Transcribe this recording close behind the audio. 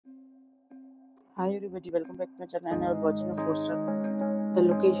Hi everybody, welcome back to my channel and you're watching a 4-star. The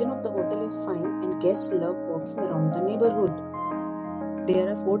location of the hotel is fine and guests love walking around the neighborhood. There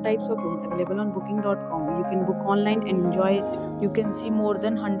are 4 types of room available on booking.com. You can book online and enjoy it. You can see more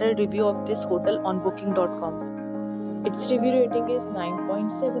than 100 review of this hotel on booking.com. Its review rating is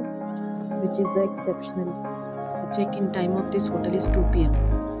 9.7, which is the exceptional. The check-in time of this hotel is 2 p.m.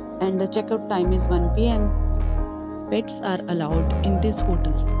 and the checkout time is 1 p.m. Pets are allowed in this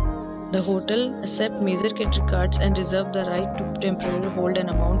hotel. The hotel accepts major credit cards and reserves the right to temporarily hold an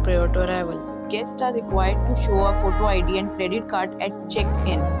amount prior to arrival. Guests are required to show a photo ID and credit card at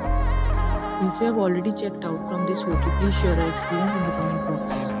check-in. If you have already checked out from this hotel, please share your experience in the comment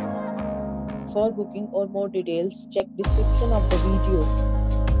box. For booking or more details, check description of the video.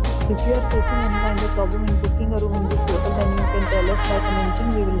 If you are facing any kind of problem in booking a room in this hotel, then you can tell us by commenting.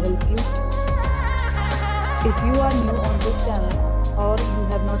 We will help you. If you are new on this channel or you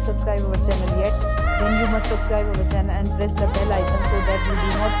have not subscribed our channel yet, then you must subscribe our channel and press the bell icon so that you do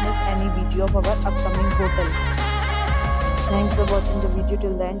not miss any video of our upcoming hotel. Thanks for watching the video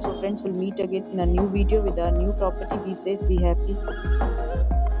till the end. So friends, will meet again in a new video with a new property. Be safe, be happy.